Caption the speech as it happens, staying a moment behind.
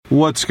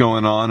What's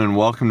going on, and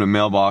welcome to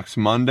Mailbox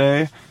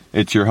Monday.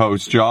 It's your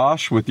host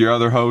Josh with your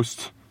other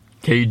host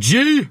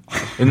KG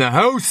in the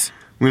house.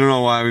 We don't know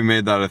why we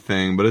made that a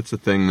thing, but it's a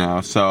thing now.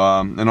 So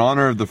in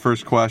honor of the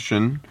first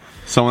question,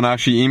 someone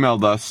actually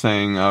emailed us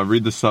saying,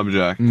 read the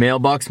subject.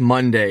 Mailbox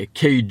Monday,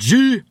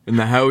 KG in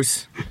the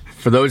house.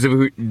 For those of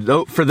you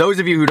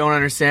who don't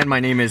understand,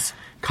 my name is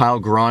Kyle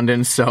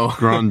Grandin, so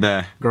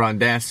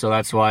Grandin, so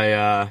that's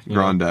why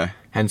Grande.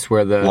 Hence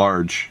where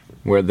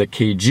the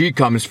KG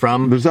comes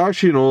from. There's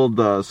actually an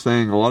old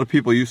saying, a lot of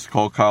people used to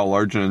call Kyle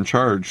large and in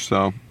charge,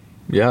 so.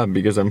 Yeah,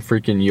 because I'm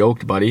freaking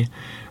yoked, buddy.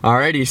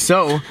 Alrighty,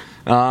 so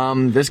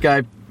this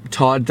guy,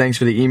 Todd, thanks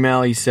for the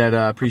email. He said,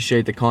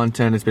 appreciate the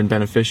content. It's been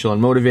beneficial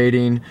and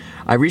motivating.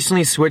 I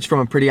recently switched from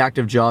a pretty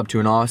active job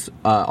to an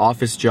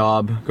office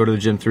job. Go to the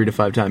gym 3 to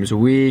 5 times a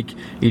week.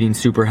 Eating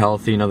super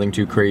healthy, nothing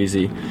too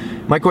crazy.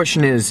 My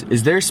question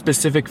is there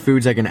specific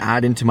foods I can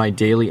add into my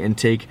daily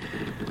intake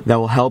that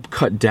will help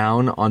cut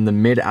down on the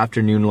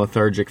mid-afternoon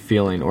lethargic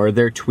feeling? Or are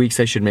there tweaks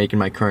I should make in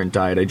my current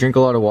diet? I drink a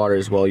lot of water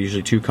as well,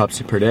 usually 2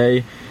 cups per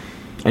day.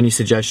 Any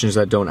suggestions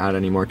that don't add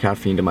any more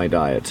caffeine to my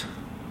diet?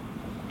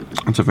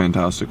 That's a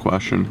fantastic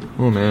question.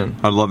 Oh, man.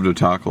 I'd love to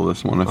tackle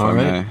this one if I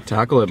may.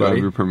 Tackle it, buddy. Do I have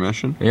your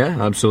permission?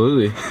 Yeah,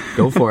 absolutely.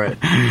 Go for it.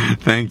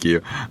 Thank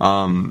you.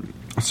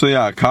 So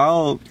yeah,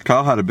 Kyle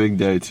had a big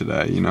day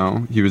today, you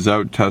know. He was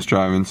out test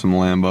driving some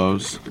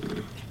Lambos,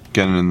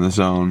 getting in the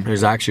zone. It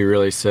was actually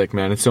really sick,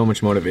 man. It's so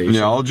much motivation.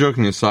 Yeah, all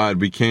joking aside,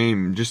 we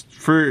came just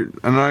for,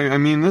 and I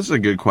mean, this is a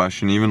good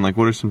question, even, like,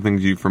 what are some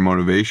things you do for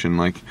motivation?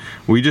 Like,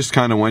 we just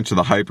kind of went to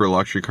the hyper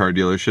luxury car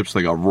dealerships,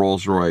 like a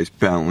Rolls Royce,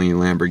 Bentley,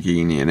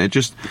 Lamborghini, and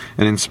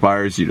it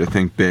inspires you to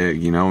think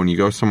big, you know. When you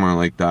go somewhere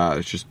like that,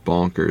 it's just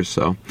bonkers.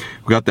 So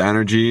we got the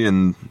energy,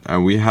 and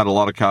we had a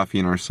lot of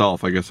caffeine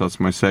ourselves. I guess that's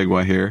my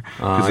segue here,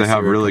 because they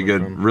have really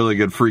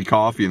good free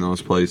coffee in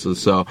those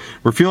places. So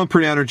we're feeling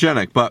pretty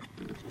energetic. But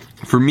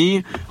for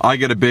me, I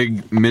get a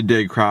big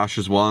midday crash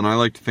as well, and I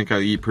like to think I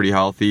eat pretty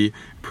healthy,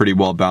 pretty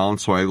well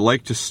balanced. So I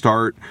like to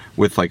start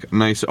with like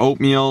nice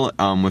oatmeal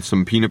with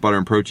some peanut butter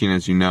and protein,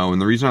 as you know.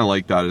 And the reason I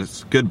like that is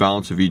it's a good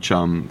balance of each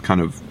kind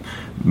of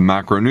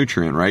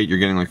macronutrient, right? You're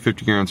getting like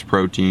 50 grams of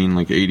protein,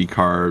 like 80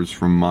 carbs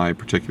from my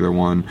particular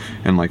one,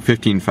 and like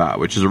 15 fat,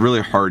 which is a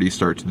really hearty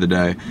start to the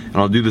day. And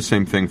I'll do the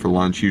same thing for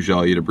lunch. Usually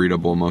I'll eat a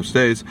burrito bowl most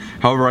days.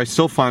 However, I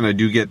still find I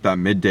do get that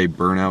midday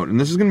burnout, and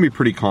this is going to be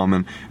pretty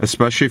common,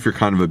 especially if you're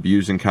kind of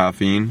abusing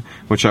caffeine,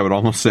 which I would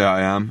almost say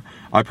I am.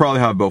 I probably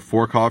have about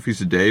 4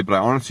 coffees a day, but I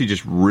honestly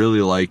just really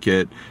like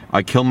it.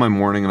 I kill my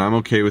morning, and I'm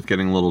okay with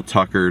getting a little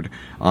tuckered.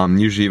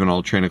 Usually even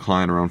I'll train a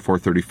client around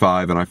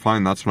 4:35, and I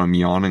find that's when I'm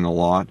yawning a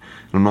lot.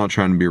 And I'm not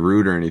trying to be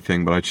rude or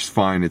anything, but I just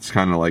find it's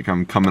kind of like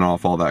I'm coming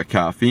off all that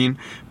caffeine.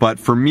 But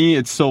for me,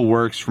 it still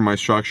works for my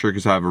structure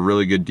because I have a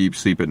really good deep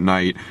sleep at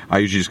night. I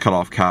usually just cut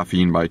off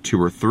caffeine by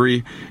 2 or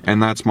 3,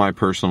 and that's my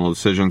personal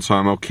decision. So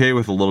I'm okay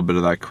with a little bit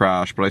of that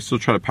crash, but I still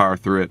try to power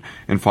through it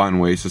and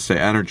find ways to stay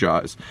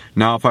energized.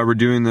 Now, if I were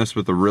doing this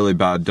with a really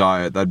bad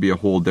diet, that'd be a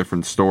whole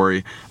different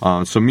story.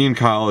 So me and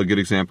Kyle, a good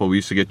example, we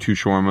used to get 2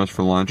 shawarmas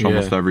for lunch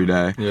almost every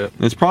day. Yeah.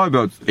 It's probably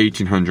about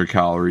 1,800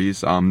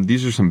 calories.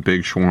 These are some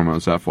big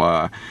shawarmas,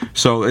 FYI.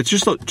 So it's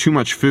just too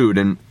much food,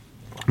 and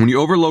when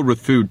you overload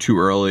with food too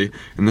early,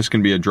 and this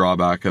can be a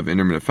drawback of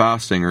intermittent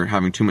fasting or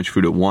having too much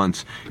food at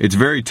once, it's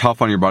very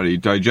tough on your body.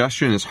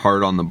 Digestion is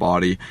hard on the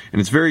body,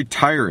 and it's very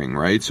tiring,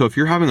 right? So if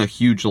you're having a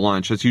huge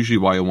lunch, that's usually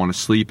why you'll want to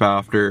sleep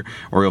after,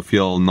 or you'll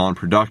feel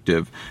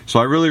non-productive. So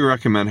I really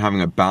recommend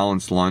having a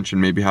balanced lunch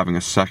and maybe having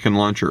a second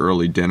lunch or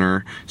early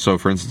dinner. So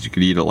for instance, you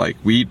could eat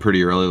we eat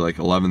pretty early, like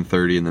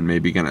 11:30, and then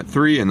maybe again at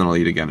 3, and then I'll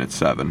eat again at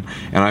 7.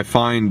 And I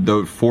find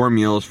the 4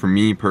 meals for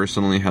me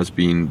personally has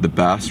been the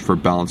best for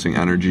balancing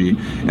energy.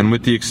 And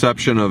with the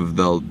exception of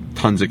the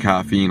tons of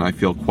caffeine, I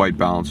feel quite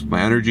balanced with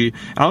my energy.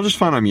 And I'll just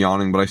find I'm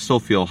yawning, but I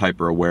still feel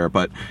hyper aware.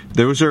 But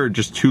those are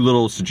just 2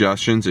 little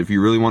suggestions. If you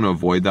really want to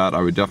avoid that,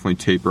 I would definitely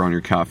taper on your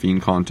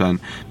caffeine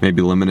content,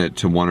 maybe limit it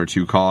to 1 or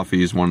 2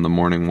 coffees, 1 in the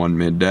morning, 1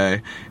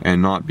 midday,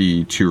 and not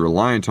be too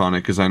reliant on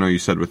it, because I know you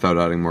said without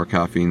adding more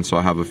caffeine, so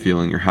I have a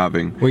feeling you're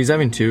having... Well, he's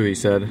having 2, he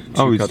said.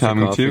 2 he's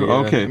having 2? Yeah.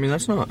 Okay. I mean,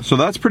 that's not... So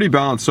that's pretty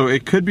balanced. So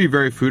it could be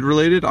very food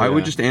related. Yeah. I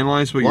would just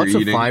analyze what you're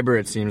eating. Lots of fiber,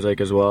 it seems like,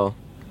 as well.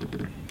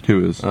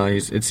 Who is?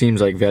 It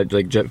seems like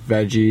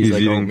veggies. He's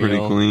like eating oatmeal. pretty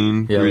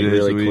clean. Yeah, 3 days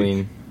really a week.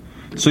 clean.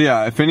 So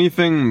yeah, if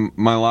anything,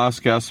 my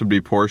last guess would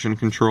be portion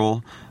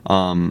control.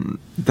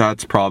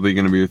 That's probably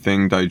going to be your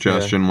thing.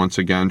 Digestion, once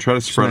again. Try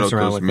to spread out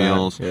those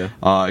meals. Yeah.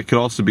 It could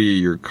also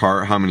be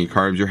how many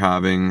carbs you're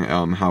having,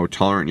 how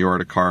tolerant you are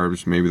to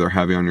carbs. Maybe they're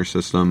heavy on your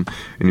system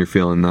and you're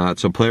feeling that.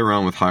 So play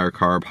around with higher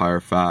carb, higher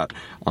fat,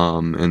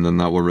 and then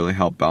that will really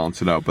help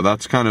balance it out. But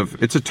that's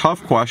it's a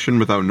tough question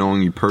without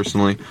knowing you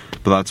personally,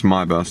 but that's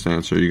my best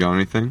answer. You got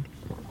anything?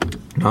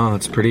 No,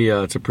 it's a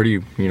pretty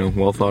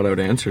well thought out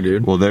answer,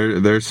 dude. Well,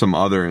 there's some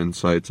other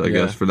insights, I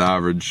guess, for the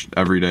average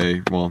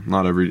everyday, well,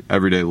 not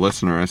everyday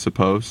listener, I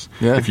suppose.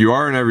 Yeah. If you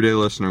are an everyday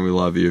listener, we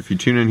love you. If you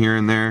tune in here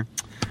and there,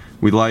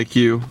 we like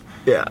you.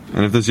 Yeah.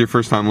 And if this is your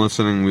first time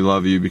listening, we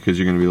love you because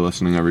you're going to be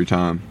listening every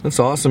time. That's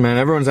awesome, man.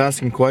 Everyone's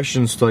asking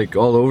questions like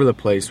all over the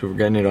place. We're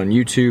getting it on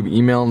YouTube,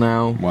 email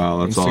now.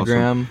 Wow, that's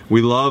Instagram.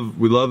 awesome.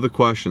 We love the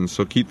questions,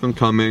 so keep them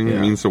coming. Yeah. It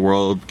means the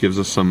world, gives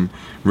us some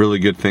really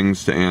good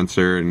things to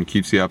answer, and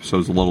keeps the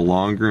episodes a little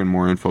longer and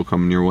more info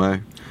coming your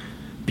way.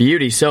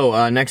 Beauty.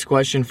 So, next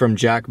question from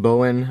Jack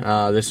Bowen.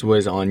 This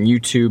was on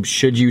YouTube.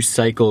 Should you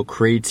cycle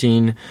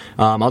creatine?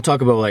 I'll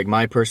talk about like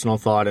my personal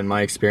thought and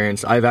my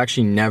experience. I've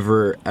actually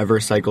never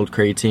ever cycled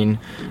creatine.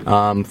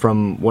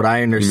 From what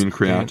I understand,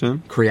 you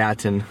mean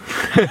creatine?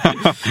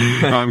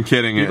 Creatine. No, I'm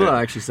kidding. People have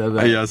actually said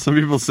that. Yeah, some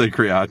people say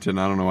creatine.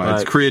 I don't know why.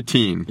 It's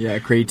creatine. Yeah,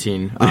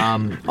 creatine.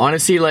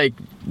 Honestly, like,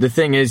 the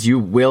thing is, you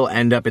will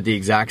end up at the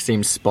exact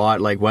same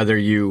spot, like whether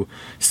you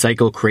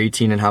cycle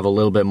creatine and have a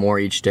little bit more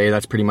each day.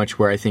 That's pretty much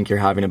where I think you're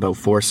having about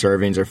 4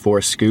 servings or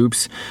 4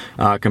 scoops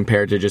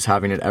compared to just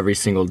having it every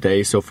single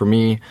day. So for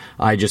me,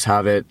 I just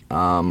have it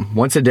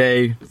once a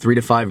day, 3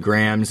 to 5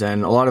 grams.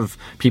 And a lot of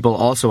people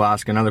also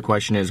ask, another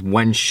question is,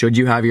 when should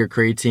you have your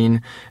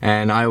creatine?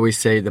 And I always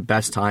say the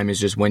best time is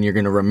just when you're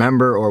going to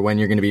remember or when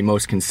you're going to be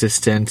most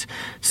consistent.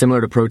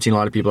 Similar to protein, a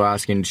lot of people are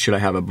asking, should I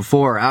have it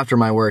before or after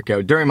my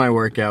workout, during my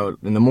workout,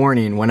 in the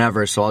morning,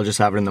 whenever. So I'll just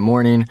have it in the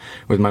morning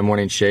with my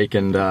morning shake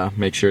and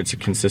make sure it's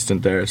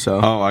consistent there. So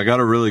I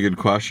got a really good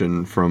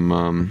question from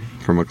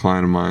a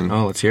client of mine.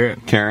 Oh, let's hear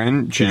it.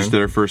 Karen, she just did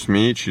her first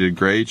meet. She did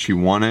great. She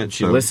won it.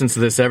 She listens to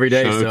this every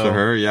day. Shout out to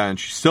her. Yeah, and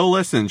she still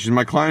listens. She's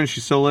my client.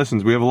 She still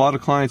listens. We have a lot of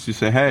clients who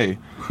say, "Hey,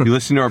 you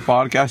listen to our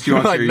podcast? You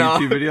watch Like, our no.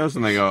 YouTube videos?"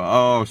 And they go,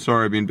 "Oh,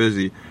 sorry, I've been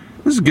busy."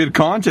 This is good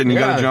content. You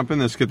got Yeah. to jump in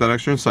this, get that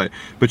extra insight.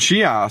 But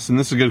she asked, and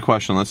this is a good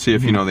question. Let's see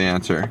if you know the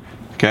answer.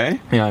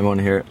 Okay? Yeah, I want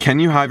to hear it. Can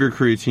you have your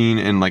creatine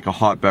in like a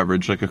hot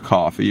beverage, like a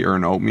coffee or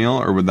an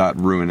oatmeal, or would that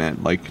ruin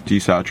it, like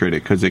desaturate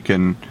it? Because it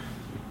can,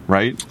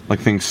 right? Like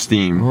things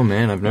steam. Oh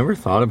man, I've never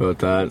thought about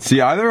that. See,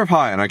 either have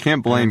I, and I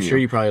can't blame I'm you. sure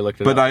you probably looked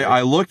it But up.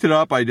 I looked it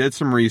up, I did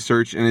some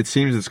research, and it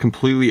seems it's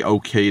completely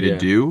okay to Yeah.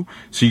 do.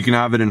 So you can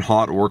have it in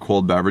hot or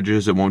cold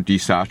beverages, it won't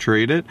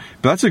desaturate it.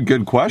 But that's a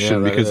good question,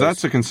 Yeah, that because is.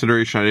 that's a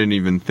consideration I didn't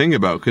even think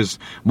about. Because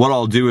what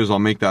I'll do is I'll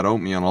make that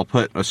oatmeal and I'll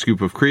put a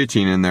scoop of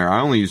creatine in there. I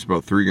only use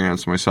about 3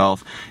 grams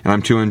myself, and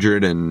I'm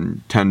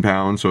 210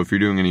 pounds, so if you're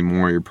doing any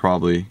more, you're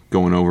probably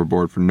going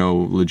overboard for no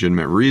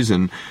legitimate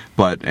reason.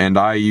 And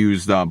I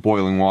used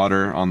boiling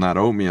water on that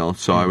oatmeal,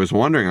 so I was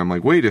wondering, I'm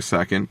like, wait a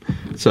second,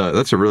 so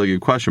that's a really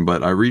good question,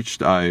 but I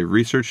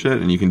researched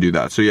it, and you can do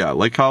that. So yeah,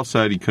 like Kyle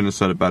said, he couldn't have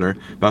said it better.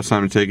 Best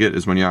time to take it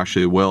is when you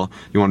actually will.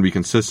 You want to be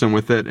consistent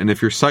with it, and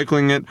if you're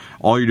cycling it,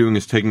 all you're doing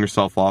is taking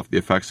yourself off the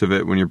effects of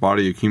it. When your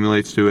body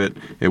accumulates to it,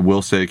 it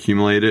will say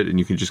accumulated, and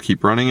you can just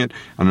keep running it.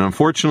 And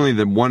unfortunately,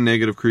 the one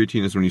negative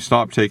creatine is when you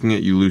stop taking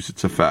it, you lose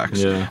its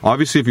effects. Yeah.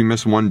 Obviously, if you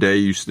miss one day,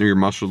 your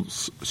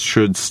muscles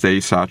should stay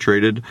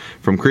saturated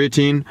from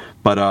creatine,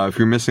 but if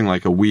you're missing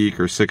like a week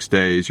or 6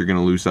 days, you're going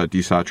to lose that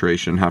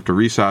desaturation, have to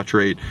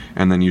resaturate,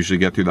 and then usually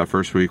get through that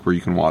first week where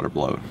you can water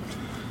bloat.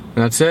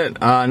 That's it.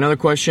 Another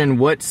question: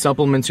 what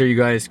supplements are you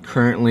guys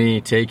currently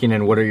taking,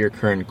 and what are your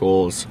current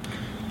goals?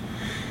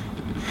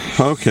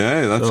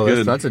 Okay, that's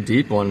good. That's a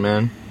deep one,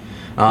 man.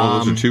 Well,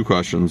 those are 2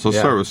 questions. Let's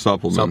start with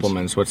supplements.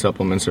 Supplements. What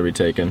supplements are we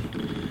taking?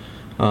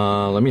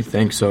 Let me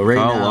think. So right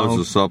Kyle now, loves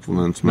the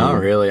supplements, man.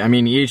 not really. I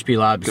mean, EHP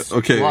Labs.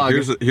 Okay, blog,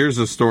 here's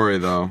a story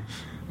though.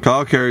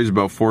 Kyle carries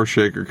about 4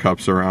 shaker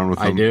cups around with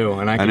him. I do,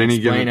 and I can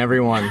explain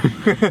everyone.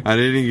 At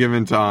any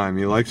given time,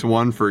 he likes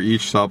one for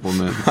each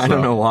supplement. I don't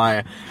so. know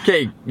why.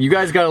 Okay, you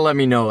guys gotta let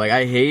me know. Like,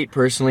 I hate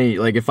personally,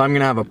 like, if I'm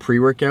gonna have a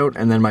pre-workout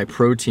and then my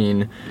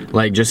protein,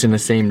 like, just in the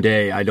same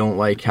day, I don't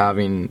like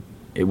having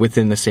it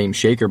within the same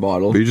shaker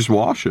bottle. But you just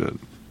wash it.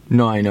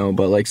 No, I know,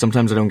 but like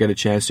sometimes I don't get a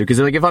chance to, because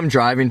like if I'm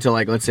driving to,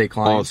 like, let's say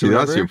clients. Oh, see, or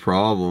that's whatever, your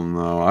problem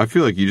though. I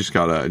feel like you just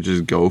gotta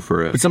just go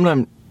for it. But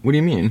sometimes, what do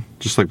you mean?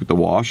 Just like with the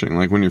washing,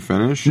 like when you're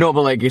finished. No,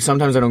 but like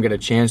sometimes I don't get a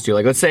chance to.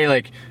 Like, let's say,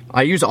 like,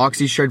 I use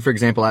OxyShred, for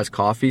example, as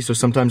coffee. So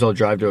sometimes I'll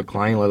drive to a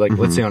client, like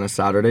let's say on a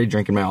Saturday,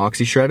 drinking my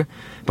OxyShred,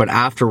 but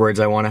afterwards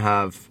I want to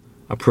have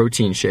a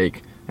protein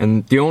shake.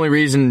 And the only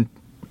reason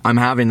I'm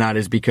having that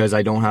is because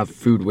I don't have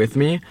food with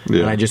me,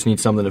 and I just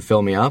need something to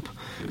fill me up.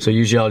 So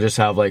usually I'll just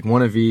have like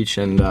one of each,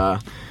 and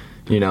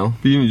you know.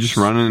 You can just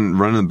run in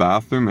the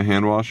bathroom, a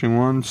hand washing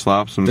one,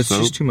 slap some That's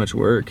soap. just too much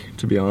work,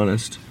 to be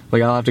honest.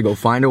 Like, I'll have to go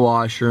find a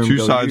washroom, 2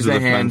 go sides use of the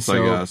the hand fence, I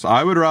soap. guess.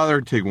 I would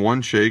rather take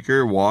 1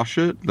 shaker, wash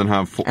it, than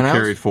have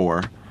carry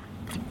 4.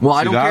 Well,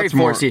 I don't carry 4.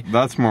 More, See,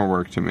 that's more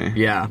work to me.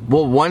 yeah.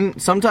 Well,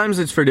 sometimes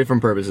it's for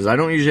different purposes. I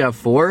don't usually have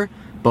 4,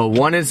 but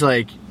one is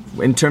like,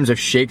 in terms of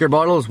shaker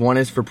bottles, one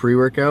is for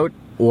pre-workout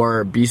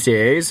or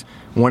BCAAs,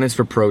 one is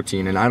for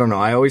protein. And I don't know,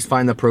 I always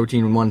find the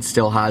protein one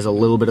still has a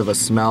little bit of a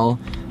smell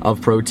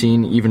of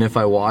protein, even if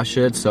I wash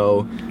it,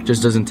 so it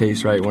just doesn't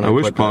taste right when I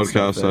wish put that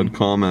podcasts stuff in. had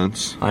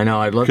comments. I know,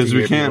 I'd love to Because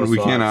hear we can't people's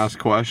thoughts. ask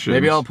questions.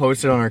 Maybe I'll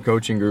post it on our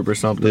coaching group or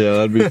something. Yeah,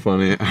 that'd be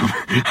funny.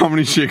 How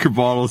many shaker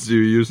bottles do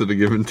you use at a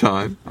given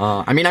time?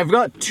 I mean, I've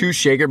got 2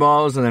 shaker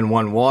bottles and then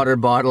 1 water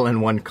bottle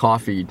and 1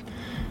 coffee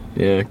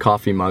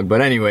coffee mug.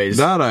 But anyways,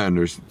 that I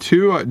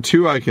understand.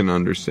 Two I can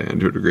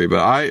understand to a degree, but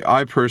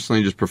I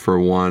personally just prefer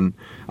one.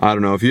 I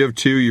don't know, if you have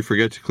two, you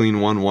forget to clean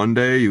one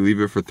day, you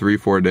leave it for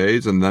 3-4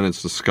 days, and then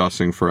it's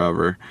disgusting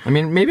forever. I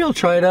mean, maybe I'll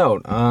try it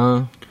out.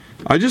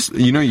 I just,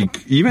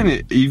 even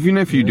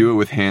if you do it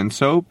with hand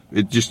soap,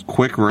 it just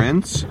quick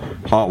rinse,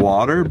 hot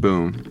water,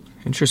 boom.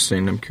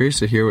 Interesting. I'm curious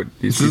to hear what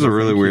these. This is a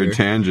really weird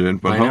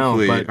tangent, but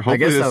hopefully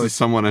this is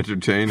somewhat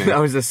entertaining. That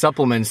was the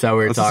supplements that we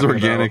were talking about.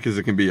 That's as organic as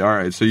it can be. All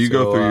right, so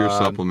go through your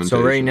supplementation.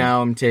 So right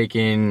now I'm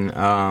taking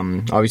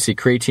obviously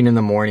creatine in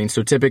the morning.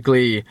 So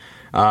typically,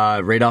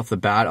 right off the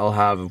bat, I'll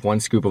have 1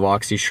 scoop of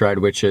OxyShred,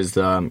 which is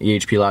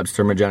EHP Labs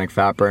thermogenic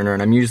fat burner,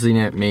 and I'm using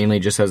it mainly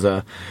just as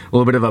a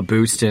little bit of a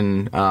boost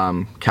in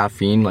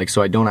caffeine. Like,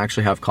 so I don't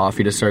actually have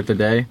coffee to start the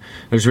day.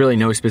 There's really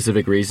no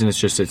specific reason. It's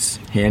just it's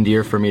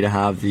handier for me to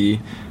have the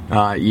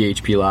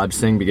EHP Labs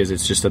thing because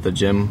it's just at the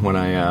gym when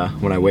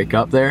I wake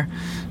up there.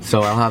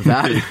 So I'll have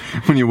that.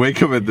 When you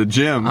wake up at the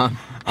gym.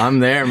 I'm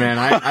there, man.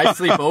 I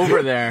sleep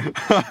over there.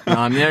 No,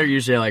 I'm there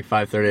usually at like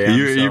 5:30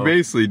 a.m. You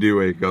basically do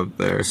wake up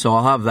there. So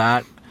I'll have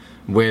that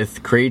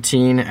with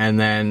creatine, and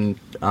then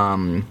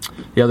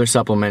the other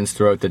supplements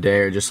throughout the day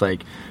are just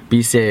like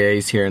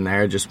BCAAs here and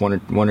there, just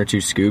one or two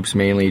scoops,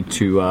 mainly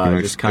to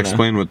just kind of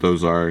explain what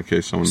those are in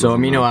case someone. So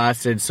amino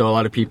acids. So a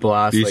lot of people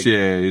ask.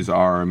 BCAAs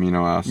are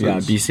amino acids. Yeah,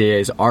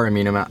 BCAAs are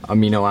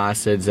amino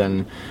acids,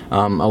 and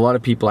a lot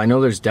of people. I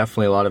know there's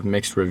definitely a lot of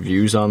mixed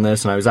reviews on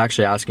this, and I was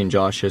actually asking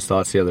Josh his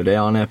thoughts the other day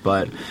on it,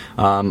 but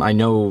I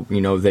know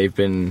they've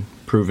been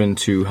proven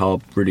to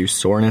help reduce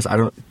soreness.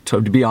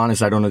 To be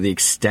honest, I don't know the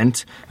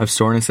extent of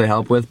soreness they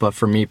help with, but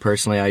for me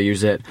personally, I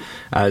use it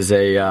as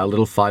a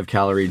little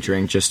 5-calorie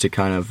drink just to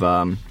kind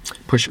of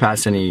push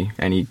past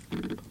any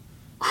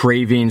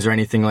cravings or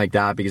anything like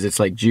that, because it's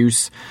like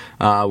juice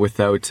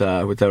without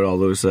all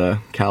those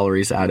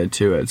calories added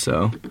to it.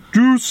 So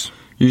juice.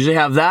 Usually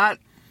have that,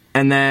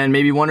 and then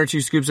maybe 1 or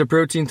 2 scoops of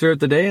protein throughout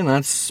the day, and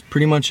that's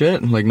pretty much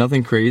it. Like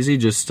nothing crazy,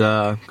 just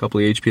a couple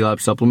of HP Lab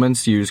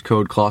supplements. Use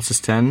code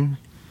Colossus10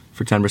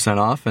 for 10%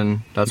 off,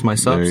 and that's my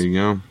subs. There you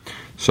go.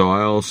 So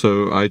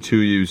I too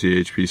use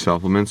the HP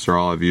supplements. They're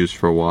all I've used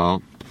for a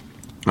while.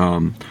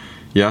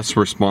 Yes,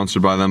 we're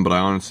sponsored by them, but I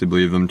honestly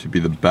believe them to be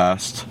the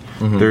best.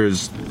 Mm-hmm.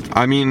 There's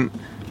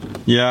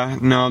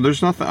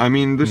nothing. I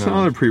mean, there's some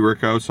other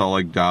pre-workouts I'll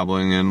like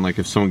dabbling in, like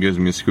if someone gives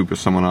me a scoop of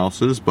someone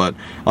else's, but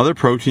other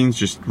proteins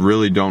just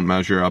really don't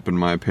measure up in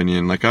my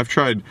opinion. Like I've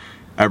tried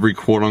every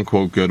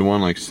quote-unquote good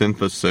one, like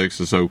Syntha 6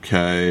 is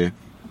okay.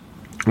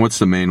 What's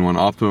the main one?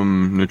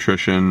 Optimum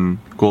Nutrition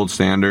Gold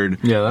Standard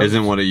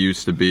isn't what it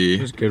used to be.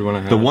 It was a good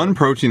one. The one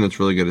protein that's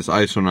really good is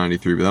ISO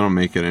 93, but they don't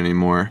make it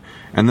anymore.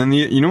 And then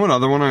you know what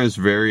other one I was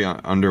very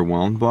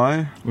underwhelmed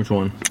by? Which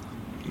one?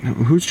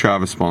 Who's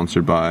Travis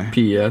sponsored by?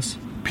 PES.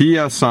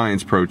 PES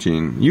Science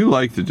Protein. You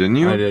liked it, didn't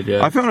you? I did,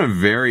 yeah. I found it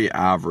very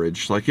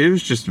average. Like it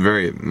was just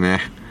very meh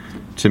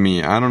to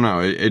me. I don't know.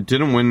 It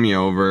didn't win me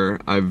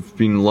over. I've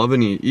been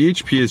loving it.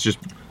 EHP is just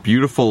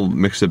beautiful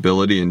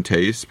mixability and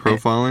taste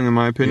profiling in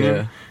my opinion.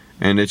 Yeah.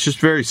 And it's just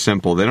very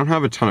simple. They don't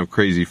have a ton of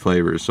crazy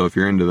flavors, so if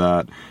you're into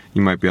that,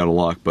 you might be out of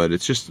luck, but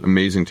it's just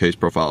amazing taste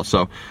profile.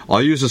 So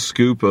I'll use a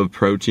scoop of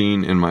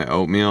protein in my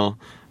oatmeal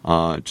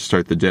to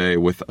start the day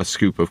with a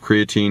scoop of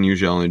creatine.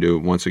 Usually I only do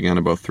it once again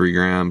about 3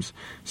 grams.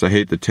 So I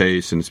hate the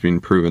taste, and it's been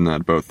proven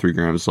that about 3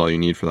 grams is all you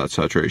need for that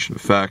saturation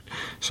effect.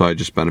 So I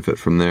just benefit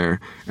from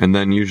there. And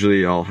then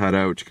usually I'll head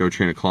out to go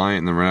train a client,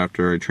 and then right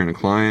after I train a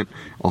client,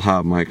 I'll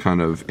have my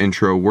kind of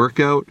intro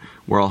workout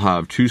where I'll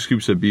have 2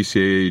 scoops of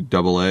BCAA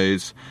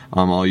AAs.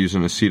 I'll use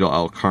an acetyl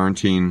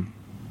L-carnitine,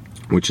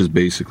 which is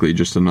basically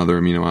just another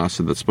amino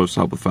acid that's supposed to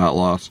help with fat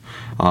loss.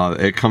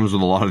 It comes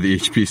with a lot of the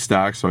HP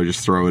stacks, so I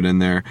just throw it in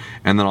there.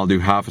 And then I'll do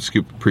half a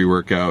scoop of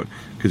pre-workout,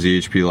 because the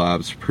HP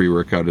Labs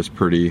pre-workout is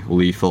pretty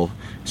lethal.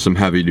 Some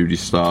heavy-duty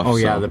stuff. Oh,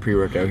 yeah, the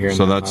pre-workout here.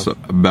 So that's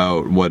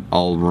about what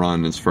I'll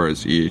run as far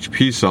as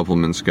EHP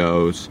supplements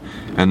goes.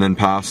 And then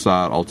past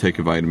that, I'll take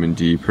a vitamin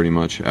D pretty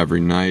much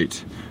every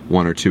night.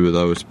 1 or 2 of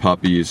those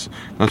puppies.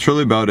 That's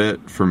really about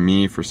it for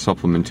me for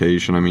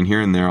supplementation. I mean, here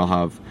and there I'll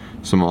have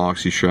some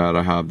OxyShred,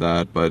 I have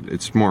that, but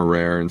it's more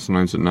rare, and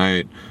sometimes at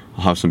night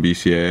I'll have some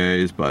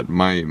BCAAs, but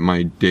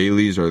my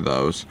dailies are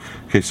those.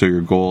 Okay, so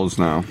your goals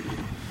now.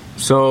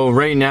 So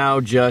right now,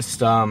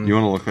 just... you want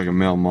to look like a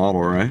male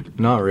model, right?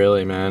 Not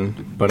really,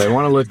 man. But I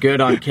want to look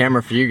good on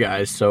camera for you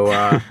guys,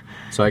 so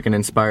so I can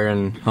inspire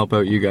and help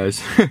out you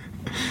guys.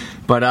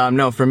 But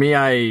no, for me,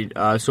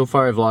 so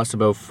far I've lost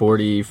about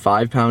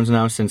 45 pounds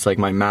now since like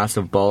my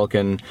massive bulk,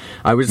 and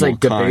I was like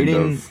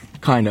debating...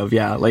 Kind of,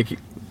 yeah. Like...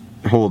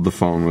 Hold the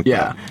phone with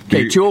that.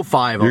 Okay,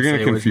 205. You're going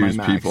to confuse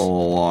people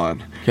a lot.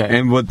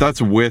 Okay. But that's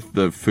with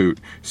the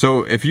food.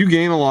 So if you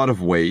gain a lot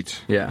of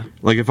weight,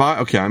 like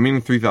I'm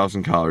eating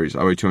 3,000 calories.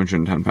 I weigh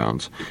 210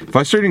 pounds. If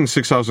I start eating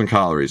 6,000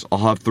 calories, I'll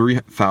have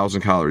 3,000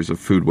 calories of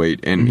food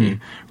weight in me,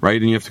 right?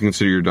 And you have to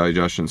consider your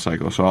digestion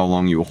cycle, so how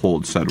long you will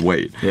hold said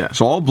weight. Yeah.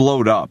 So I'll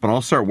bloat up and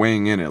I'll start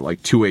weighing in at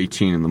like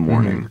 218 in the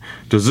morning.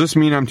 Does this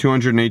mean I'm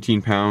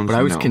 218 pounds? But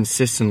I was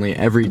consistently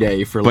every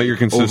day for like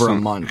over a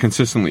month.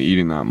 Consistently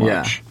eating that much.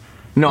 Yeah.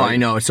 No, right? I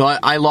know. So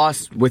I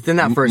lost within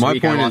that first My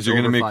week. I point lost is, you're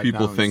going to over make 5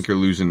 people pounds. think you're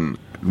losing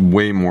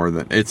way more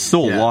than it's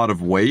still a Yeah. lot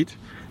of weight,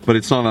 but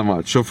it's not that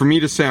much. So for me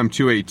to say I'm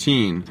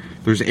 218,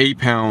 there's 8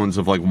 pounds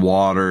of like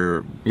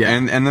water, Yeah.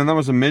 and then that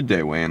was a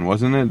midday weigh-in,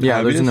 wasn't it? Yeah,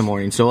 it was in the Heaviest?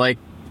 morning. So like,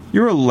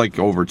 You were like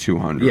over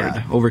 200.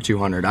 yeah, over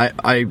 200.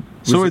 I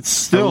So was it's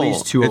still at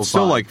least 205. it's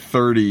still like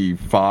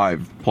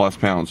 35 plus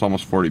pounds,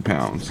 almost 40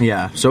 pounds.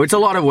 Yeah, so it's a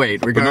lot of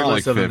weight,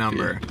 regardless like of the 50.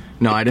 number.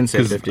 No, I didn't say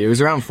 'Cause- 50. It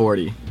was around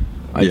 40,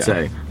 I'd Yeah.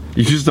 say.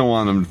 You just don't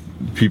want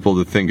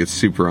people to think it's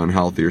super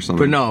unhealthy or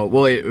something. But no,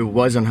 well, it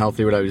was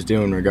unhealthy what I was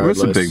doing, it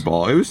regardless. was a big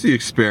ball. It was the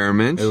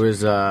experiment. It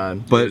was, but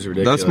it was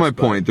ridiculous. that's my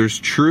but- point. There's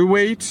true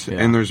weight Yeah.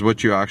 and there's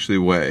what you actually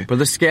weigh. But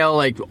the scale,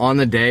 like, on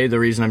the day, the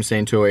reason I'm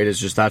saying 208 is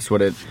just that's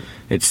what it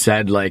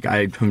said. Like,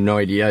 I have no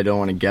idea. I don't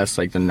want to guess,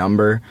 like, the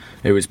number.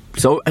 It was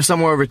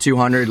somewhere over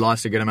 200,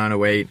 lost a good amount of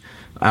weight.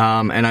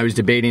 And I was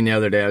debating the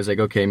other day. I was like,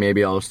 okay,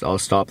 maybe I'll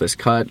stop this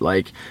cut.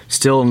 Like,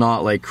 still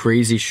not, like,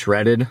 crazy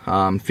shredded.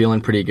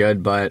 Feeling pretty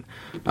good, but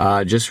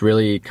just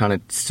really kind of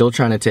still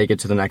trying to take it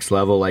to the next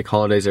level. Like,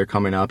 holidays are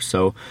coming up,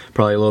 so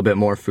probably a little bit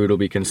more food will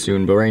be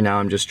consumed. But right now,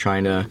 I'm just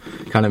trying to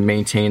kind of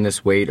maintain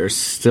this weight or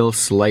still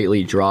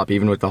slightly drop,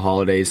 even with the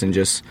holidays, and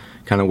just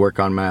kind of work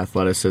on my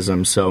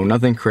athleticism. So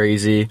nothing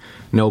crazy,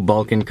 no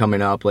bulking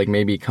coming up. Like,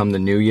 maybe come the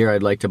new year,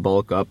 I'd like to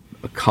bulk up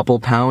a couple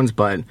pounds,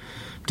 but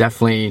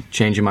definitely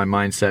changing my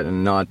mindset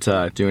and not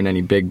doing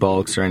any big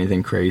bulks or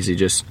anything crazy.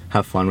 Just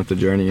have fun with the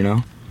journey, you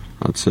know?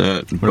 That's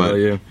it. What about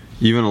you?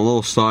 Even a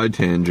little side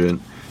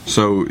tangent.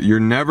 So you're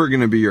never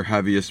going to be your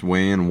heaviest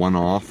weigh-in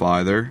one-off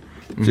either.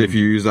 Mm-hmm. So if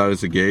you use that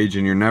as a gauge,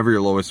 and you're never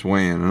your lowest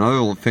weigh-in.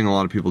 Another thing a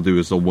lot of people do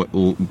is they'll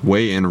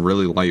weigh in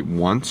really light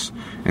once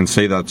and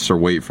say that's their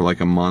weight for like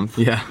a month.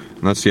 Yeah.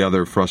 And that's the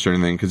other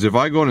frustrating thing. Because if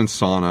I go in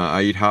sauna,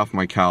 I eat half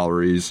my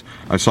calories,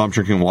 I stop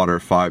drinking water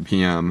at 5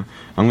 p.m.,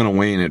 I'm going to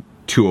weigh in at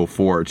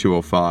 204 or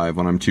 205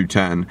 when I'm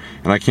 210,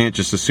 and I can't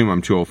just assume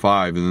I'm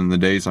 205 and then the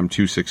days I'm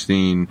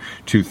 216,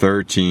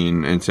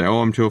 213 and say,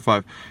 oh, I'm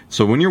 205.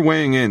 So when you're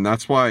weighing in,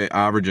 that's why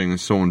averaging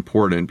is so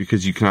important,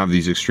 because you can have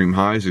these extreme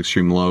highs,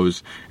 extreme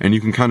lows, and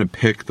you can kind of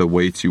pick the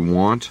weights you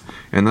want,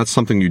 and that's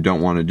something you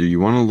don't want to do. You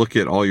want to look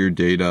at all your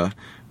data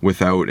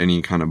without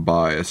any kind of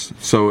bias.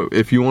 So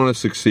if you want to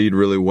succeed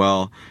really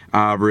well,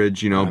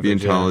 average, be Average, yeah.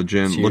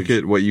 intelligent, It's look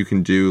huge. at what you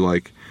can do,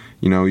 like,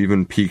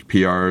 even peak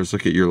PRs,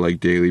 look at your like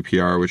daily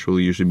PR, which will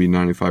usually be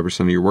 95%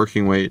 of your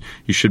working weight.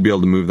 You should be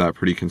able to move that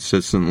pretty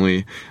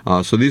consistently.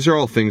 So these are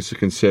all things to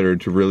consider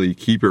to really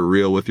keep it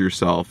real with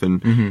yourself.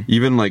 And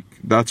even like,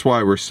 that's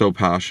why we're so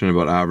passionate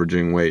about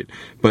averaging weight.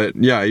 But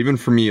yeah, even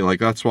for me, like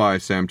that's why I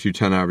say I'm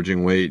 210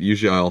 averaging weight.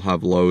 Usually I'll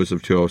have lows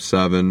of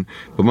 207,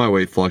 but my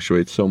weight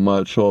fluctuates so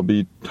much. So I'll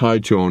be high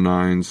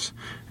 209s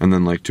and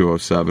then like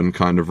 207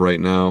 kind of right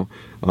now.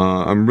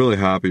 I'm really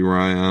happy where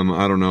I am.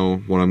 I don't know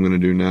what I'm going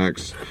to do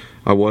next.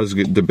 I was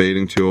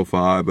debating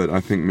 205, but I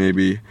think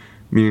maybe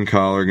me and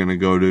Kyle are going to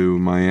go to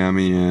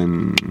Miami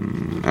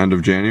in end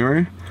of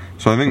January.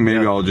 So I think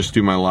maybe I'll just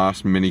do my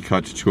last mini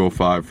cut to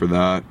 205 for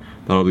that.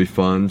 That'll be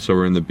fun. So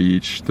we're in the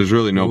beach. There's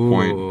really no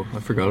point I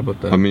forgot about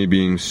that. of me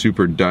being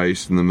super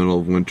diced in the middle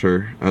of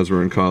winter as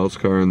we're in Kyle's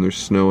car and there's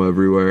snow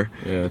everywhere.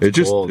 Yeah, it's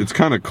cold. It's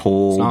kind of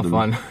cold. It's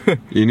not and- fun.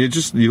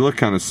 and you look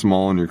kind of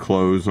small in your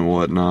clothes and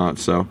whatnot.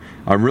 So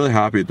I'm really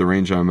happy at the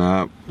range I'm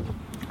at.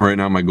 Right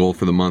now, my goal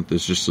for the month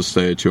is just to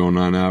stay at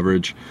 209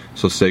 average,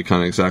 so stay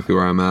kind of exactly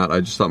where I'm at.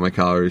 I just thought my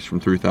calories from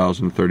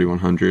 3,000 to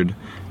 3,100.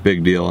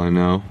 Big deal, I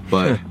know,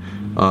 but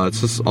it's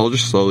just I'll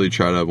just slowly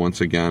try to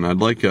once again. I'd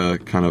like a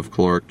kind of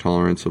caloric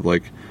tolerance of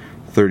like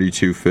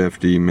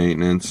 3,250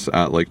 maintenance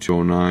at like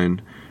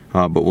 209,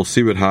 but we'll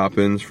see what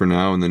happens for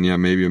now, and then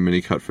maybe a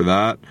mini cut for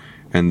that,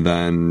 and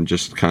then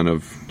just kind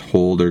of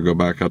hold or go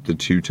back up to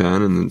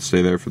 210, and then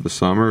stay there for the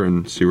summer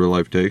and see where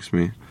life takes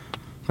me.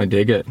 I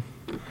dig it.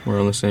 We're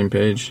on the same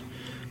page.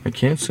 I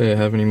can't say I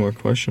have any more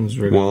questions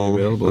readily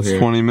available that's here.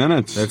 20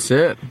 minutes. That's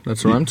it.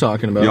 That's what I'm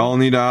talking about. Y'all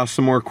need to ask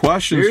some more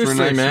questions Seriously,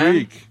 for next man.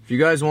 week. If you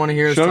guys want to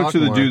hear us Shout talk out to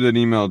the more, dude that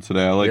emailed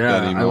today. I like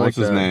that email. I like What's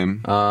his that.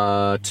 name?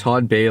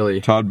 Todd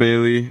Bailey. Todd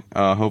Bailey.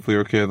 Hopefully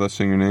you're okay with us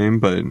saying your name,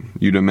 but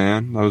you the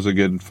man. That was a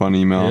good, fun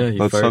email. Yeah, you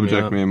that fired me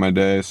subject up. made my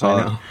day. I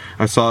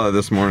saw that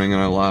this morning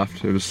and I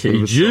laughed. It was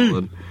KG.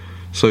 solid.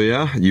 So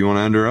yeah, you want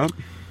to end her up?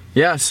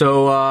 Yeah,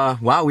 so,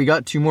 wow, we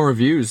got 2 more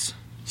reviews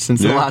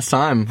since the Yeah. last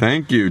time.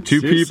 Thank you.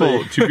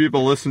 Seriously. Two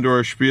people listen to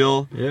our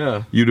spiel.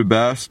 Yeah. You the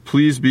best.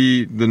 Please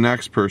be the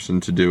next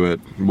person to do it.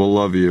 We'll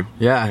love you.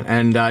 Yeah,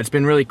 and it's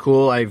been really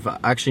cool. I've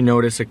actually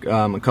noticed a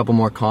couple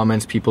more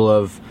comments. People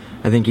have,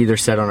 I think, either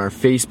said on our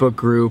Facebook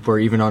group or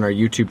even on our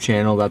YouTube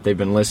channel that they've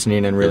been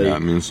listening and really Yeah,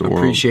 it means the world.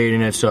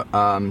 appreciating it. So,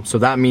 so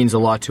that means a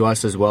lot to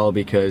us as well,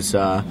 because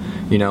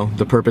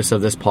the purpose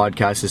of this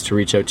podcast is to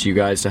reach out to you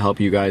guys, to help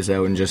you guys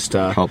out, and just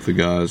Help the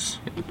guys.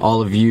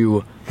 all of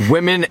you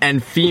women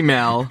and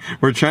female.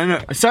 We're trying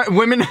to Sorry,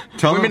 women.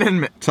 tell women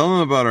them, and. tell them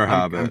about our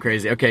habit. I'm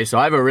crazy. Okay, so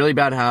I have a really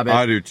bad habit.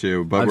 I do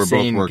too, but of we're both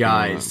saying working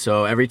on guys. it.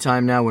 So every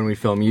time now when we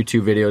film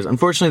YouTube videos,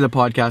 unfortunately the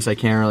podcast I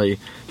can't really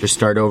just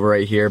start over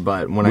right here.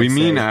 But when We I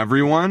mean say,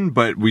 everyone,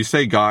 but we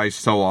say guys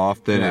so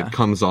often Yeah. it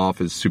comes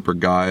off as super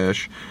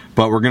guyish.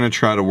 But we're gonna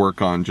try to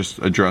work on just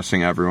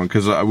addressing everyone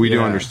because we do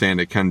Yeah.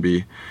 understand it can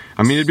be.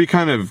 I mean, it'd be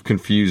kind of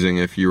confusing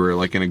if you were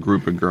like in a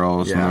group of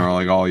girls and Yeah. they're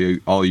like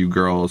all you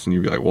girls, and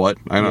you'd be like, what?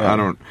 I Yeah.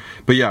 don't.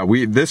 But yeah,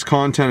 this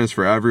content is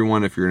for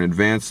everyone. If you're an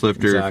advanced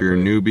lifter, if you're a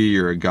Exactly. newbie,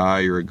 you're a guy,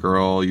 you're a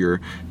girl, you're a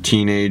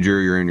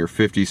teenager, you're in your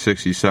 50s,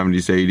 60s,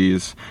 70s,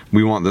 80s.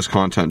 We want this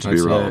content to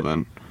That's be it.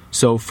 relevant.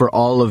 So for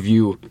all of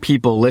you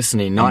people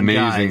listening, not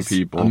Amazing guys,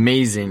 people.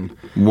 amazing,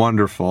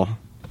 Wonderful.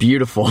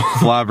 beautiful.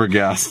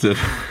 Flabbergasted.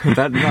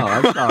 That's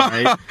not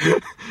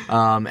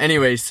right.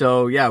 Anyway,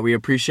 so yeah, we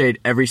appreciate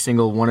every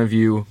single one of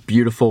you,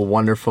 beautiful,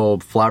 wonderful,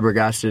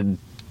 flabbergasted,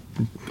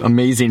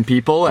 amazing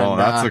people. Oh, And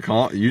that's a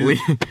call.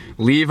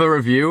 leave a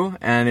review,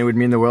 and it would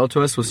mean the world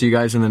to us. We'll see you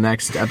guys in the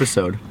next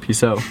episode.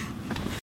 Peace out.